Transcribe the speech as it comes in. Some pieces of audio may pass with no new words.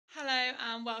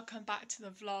and welcome back to the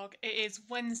vlog. It is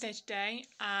Wednesday today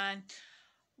and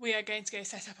we are going to go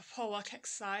set up a pole walk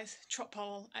exercise, trot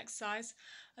pole exercise,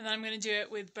 and then I'm going to do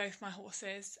it with both my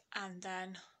horses, and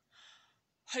then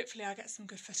hopefully I'll get some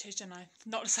good footage. And I've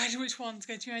not decided which one's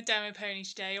going to be my demo pony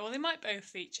today, or they might both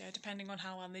feature depending on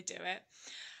how well they do it.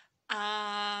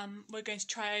 We're going to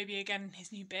try Obi again in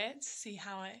his new bit, see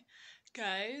how it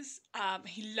goes.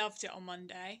 He loved it on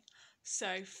Monday,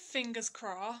 so fingers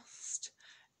crossed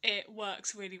it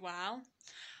works really well.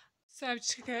 So I'm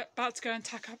just about to go and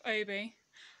tack up Obi,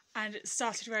 and it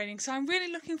started raining, so I'm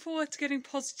really looking forward to getting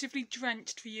positively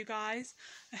drenched for you guys.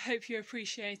 I hope you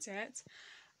appreciate it.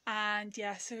 And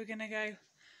yeah, so we're gonna go,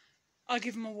 I'll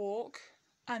give him a walk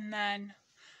and then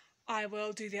I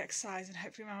will do the exercise, and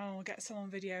hopefully my mum will get some on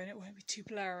video and it won't be too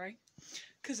blurry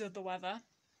because of the weather.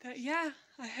 But yeah,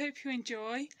 I hope you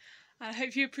enjoy and I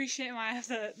hope you appreciate my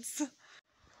efforts.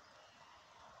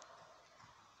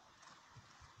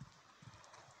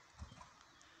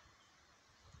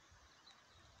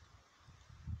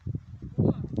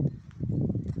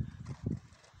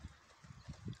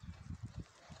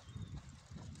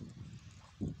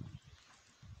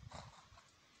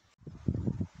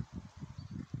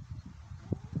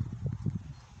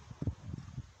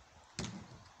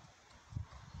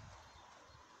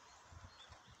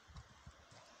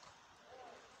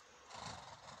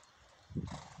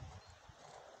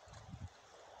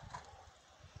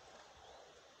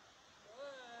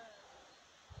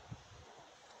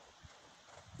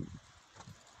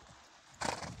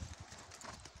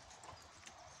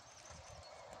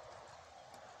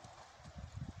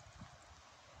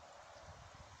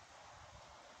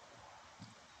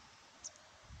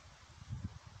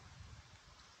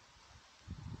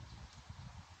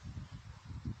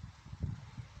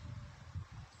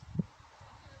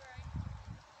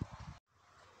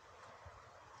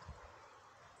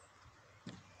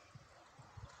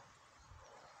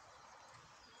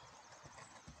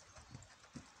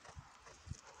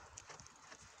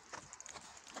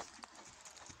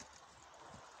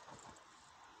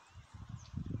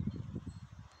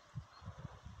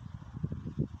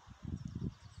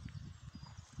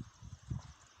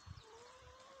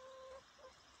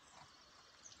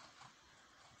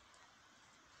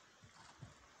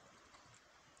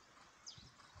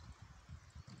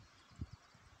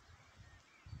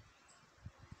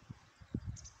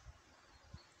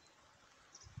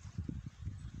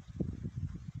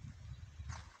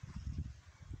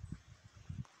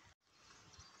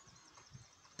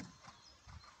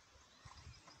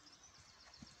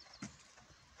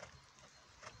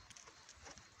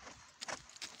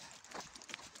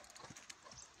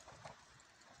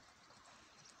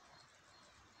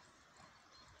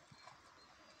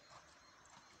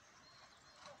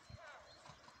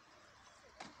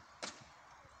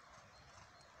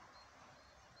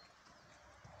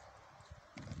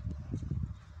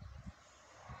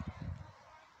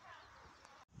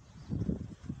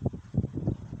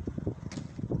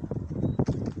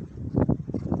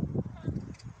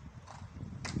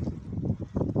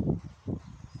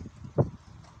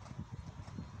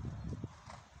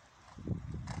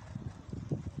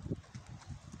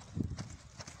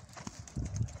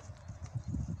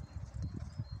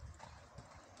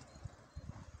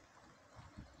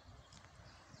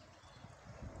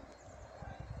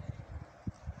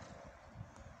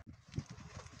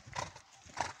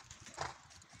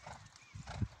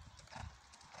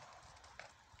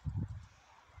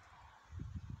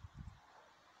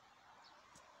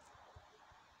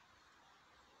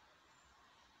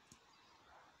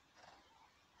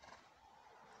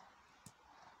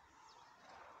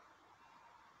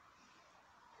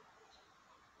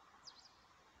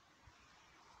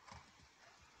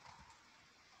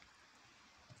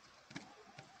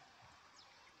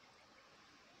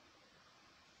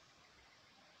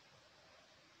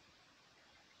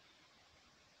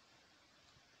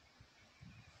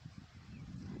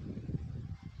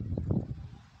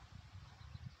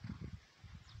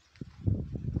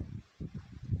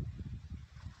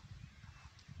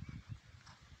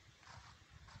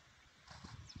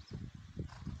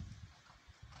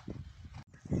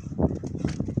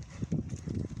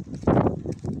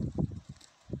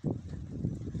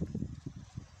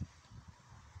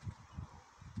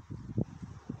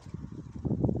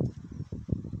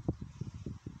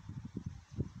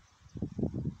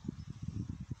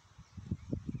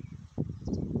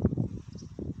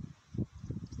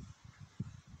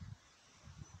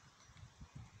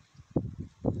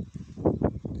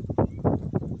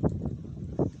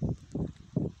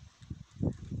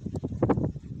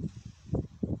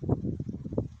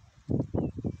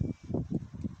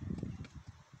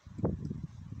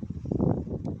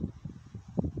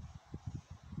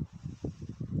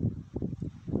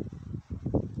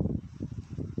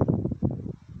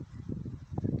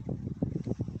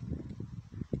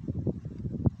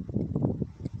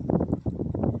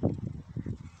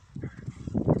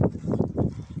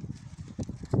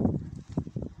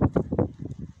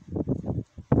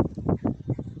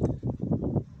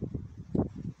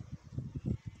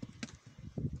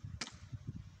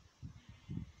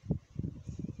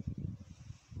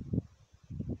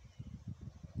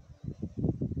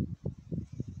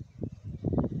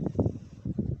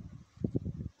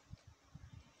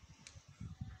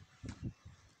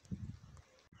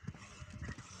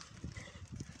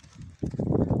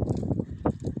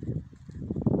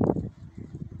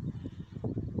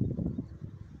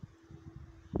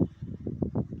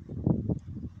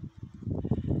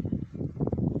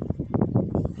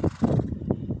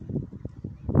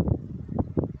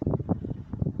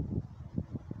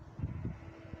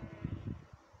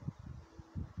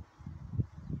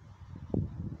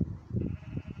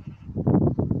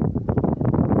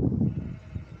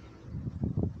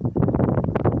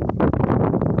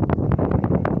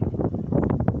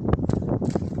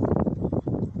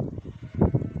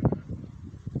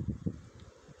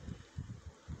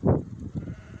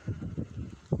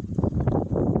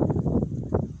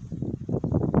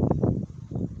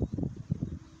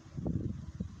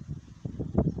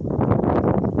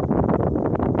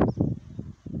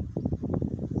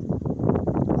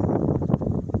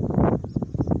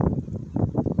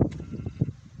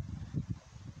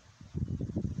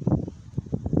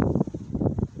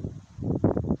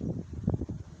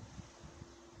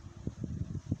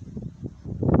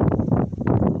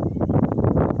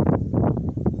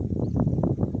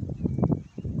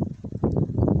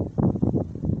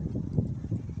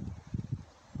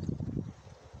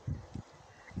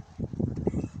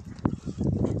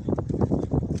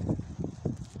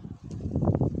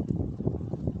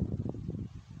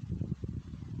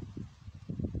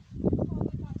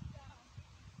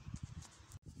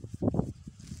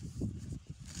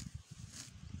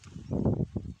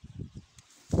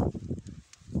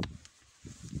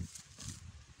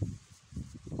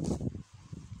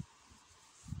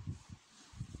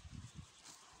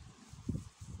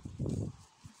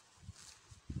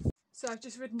 I've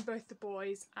just ridden both the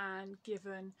boys and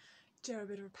given Joe a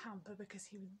bit of a pamper because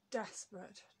he was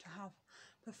desperate to have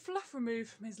the fluff removed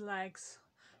from his legs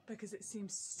because it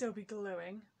seems to still be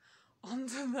gluing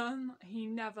onto them. He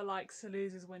never likes to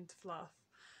lose his winter fluff.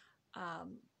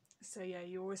 So yeah,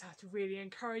 you always have to really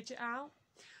encourage it out,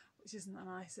 which isn't the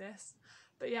nicest.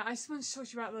 But yeah, I just wanted to talk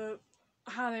to you about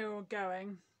how they were all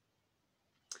going.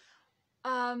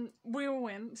 We were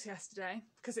wimps yesterday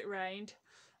because it rained,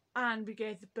 and we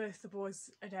gave both the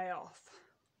boys a day off.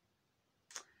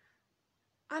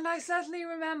 And I suddenly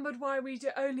remembered why we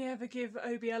only ever give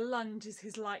Obi a lunge as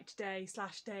his light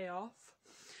day/day off.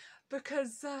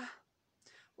 Because,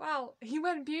 well, he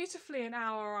went beautifully an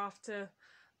hour after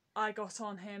I got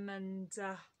on him and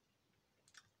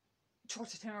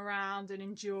trotted him around and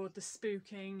endured the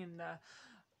spooking and the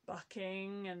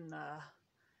bucking and the,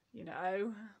 you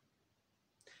know,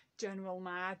 general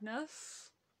madness.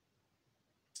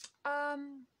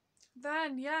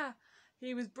 Then, yeah,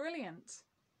 he was brilliant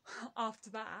after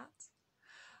that.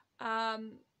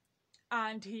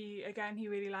 And he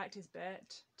really liked his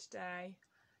bit today,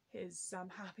 his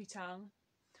happy tongue,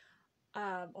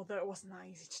 although it wasn't that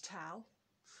easy to tell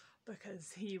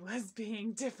because he was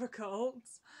being difficult.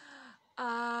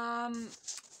 And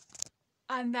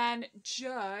then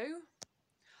Joe,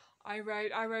 I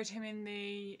wrote him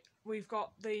in we've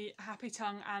got the happy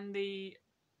tongue and the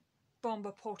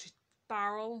bomber ported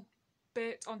barrel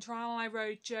bit on trial. I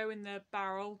rode Joe in the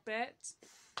barrel bit,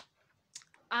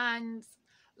 and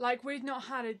like we'd not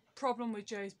had a problem with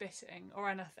Joe's bitting or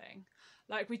anything.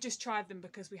 Like we just tried them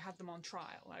because we had them on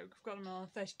trial. Like we've got them on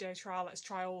a 30-day trial. Let's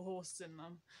try all horses in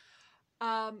them.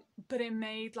 But it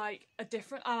made like a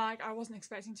difference. I wasn't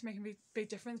expecting to make a big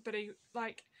difference, but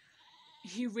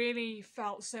he really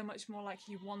felt so much more like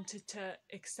he wanted to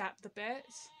accept the bit.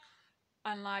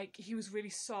 And like he was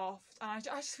really soft, and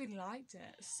I just really liked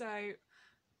it. So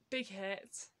big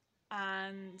hit,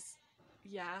 and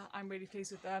yeah, I'm really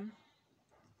pleased with them.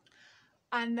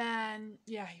 And then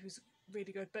yeah, he was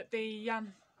really good. But the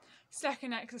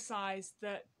second exercise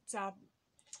that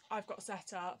I've got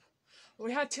set up, well,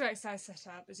 we had 2 exercises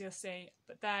set up as you'll see,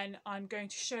 but then I'm going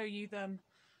to show you them.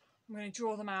 I'm going to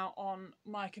draw them out on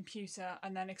my computer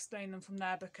and then explain them from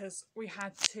there because we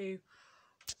had to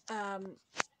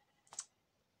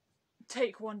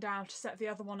take one down to set the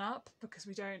other one up because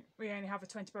we only have a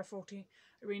 20x40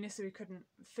 arena, so we couldn't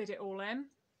fit it all in.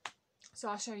 So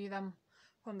I'll show you them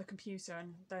on the computer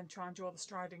and then try and draw the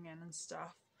striding in and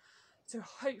stuff. So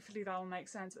hopefully that'll make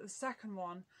sense. But the second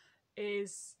one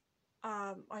is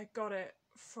I got it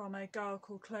from a girl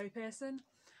called Chloe Pearson,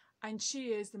 and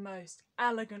she is the most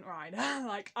elegant rider.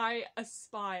 Like I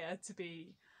aspire to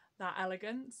be that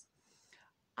elegant.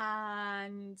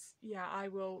 And yeah, I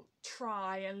will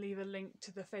try and leave a link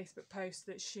to the Facebook post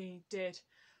that she did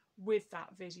with that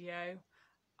video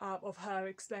of her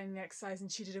explaining the exercise,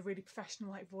 and she did a really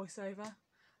professional like voiceover.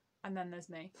 And then there's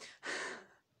me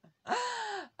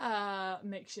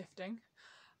mix shifting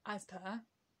as per.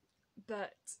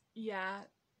 But yeah,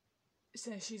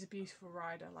 so she's a beautiful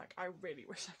rider. Like I really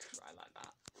wish I could ride like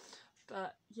that.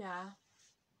 But yeah,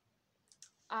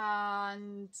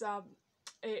 and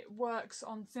it works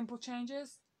on simple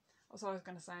changes. That's what I was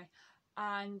going to say.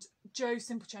 And Joe's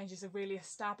simple changes are really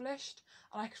established,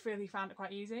 and I really found it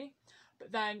quite easy.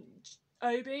 But then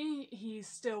Obi, he's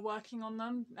still working on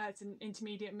them. It's an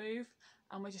intermediate move,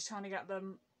 and we're just trying to get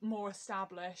them more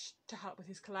established to help with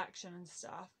his collection and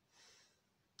stuff.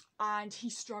 And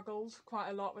he struggled quite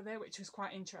a lot with it, which was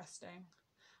quite interesting.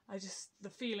 The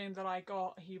feeling that I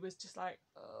got, he was just like,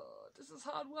 oh, this is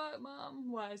hard work,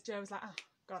 Mum. Whereas Joe was like,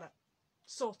 got it.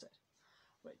 Sorted.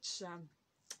 Which,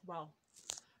 well,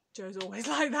 Joe's always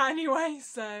like that anyway,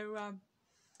 so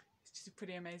it's just a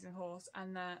pretty amazing horse.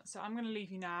 And so I'm going to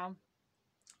leave you now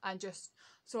and just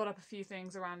sort up a few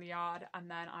things around the yard, and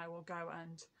then I will go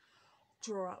and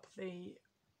draw up the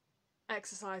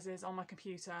exercises on my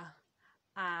computer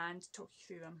and talk you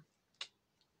through them.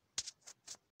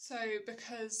 So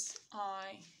because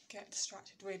I get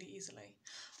distracted really easily,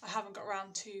 I haven't got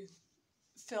around to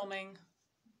filming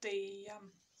the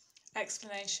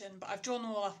explanation, but I've drawn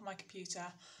them all up on my computer,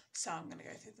 so I'm going to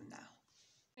go through them now.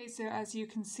 Okay, so as you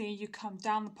can see, you come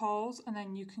down the poles and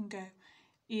then you can go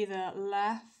either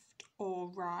left or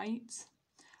right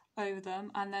over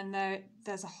them, and then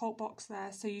there's a halt box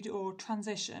there, so you do or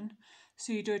transition.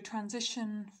 So you do a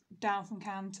transition down from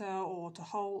canter or to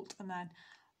halt, and then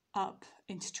up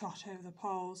into trot over the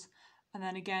poles, and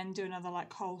then again do another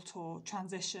like halt or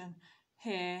transition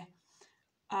here.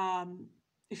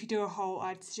 If you do a halt,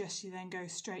 I'd suggest you then go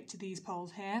straight to these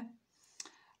poles here.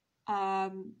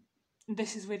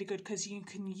 This is really good because you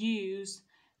can use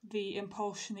the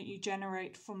impulsion that you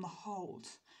generate from the halt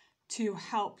to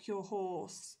help your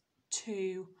horse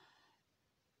to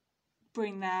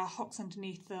bring their hocks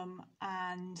underneath them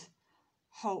and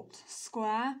halt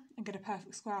square and get a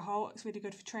perfect square halt. It's really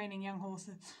good for training young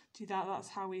horses to do that. That's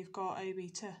how we've got Obi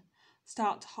to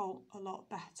start to halt a lot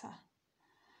better.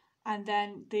 And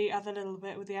then the other little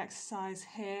bit with the exercise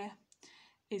here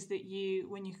is that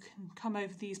when you can come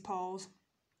over these poles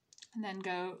and then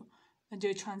go and do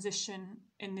a transition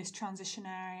in this transition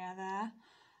area there,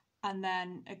 and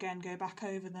then again go back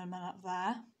over them and up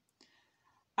there.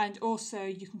 And also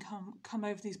you can come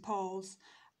over these poles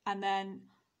and then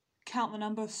count the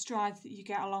number of strides that you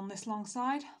get along this long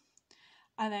side,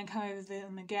 and then come over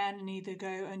them again and either go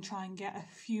and try and get a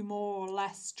few more or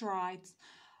less strides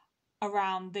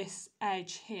around this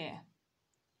edge here.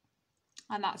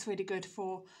 And that's really good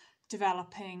for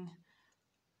developing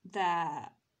their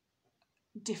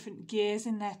different gears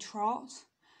in their trot,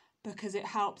 because it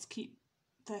helps keep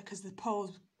because the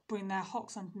poles bring their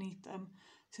hocks underneath them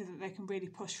so that they can really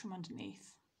push from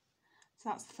underneath. So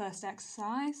that's the first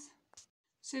exercise.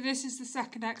 So this is the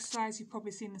second exercise. You've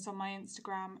probably seen this on my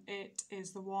Instagram. It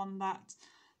is the one that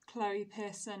Chloe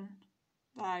Pearson,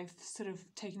 that I've sort of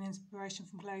taken inspiration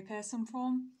from Chloe Pearson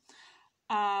from.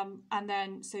 And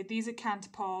then, so these are canter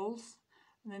poles,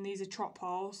 and then these are trot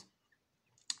poles.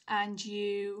 And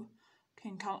you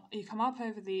come up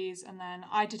over these, and then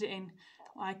I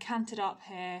cantered up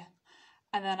here,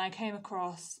 and then I came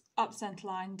across up centre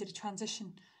line, did a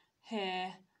transition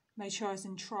here, made sure I was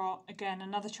in trot, again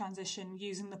another transition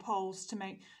using the poles to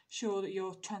make sure that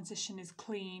your transition is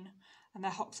clean and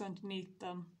their hocks are underneath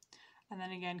them, and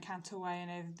then again canter away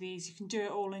and over these. You can do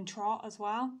it all in trot as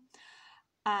well,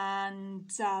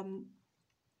 and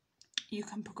you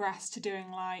can progress to doing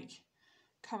like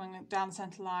coming down the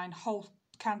centre line,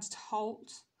 canter to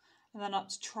halt, and then up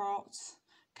to trot,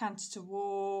 canter to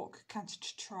walk, canter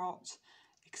to trot,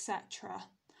 etc.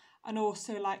 And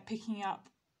also like picking up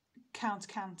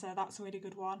canter, that's a really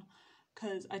good one,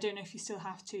 because I don't know if you still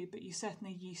have to, but you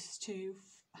certainly used to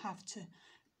have to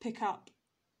pick up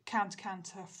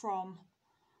canter from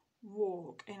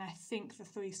walk in, I think, the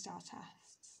 3-star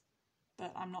tests,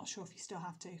 but I'm not sure if you still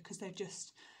have to, because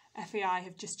FEI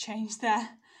have just changed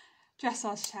their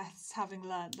dressage tests, having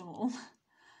learnt them all.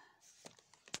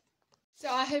 So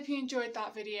I hope you enjoyed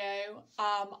that video.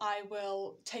 I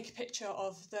will take a picture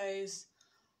of those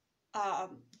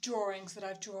drawings that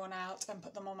I've drawn out and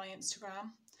put them on my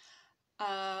Instagram.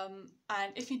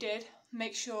 And if you did,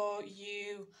 make sure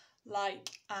you like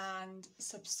and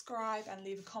subscribe and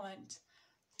leave a comment.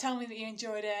 Tell me that you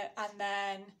enjoyed it, and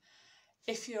then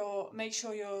make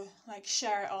sure you're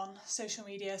share it on social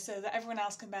media so that everyone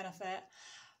else can benefit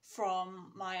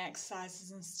from my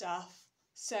exercises and stuff.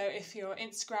 So if you're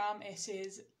Instagram, it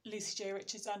is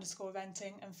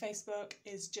LucyJRichards_eventing, and Facebook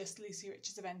is just Lucy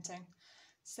Richards Eventing.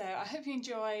 So I hope you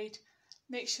enjoyed.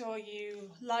 Make sure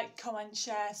you like, comment,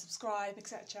 share, subscribe,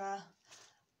 etc.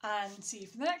 And see you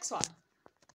for the next one.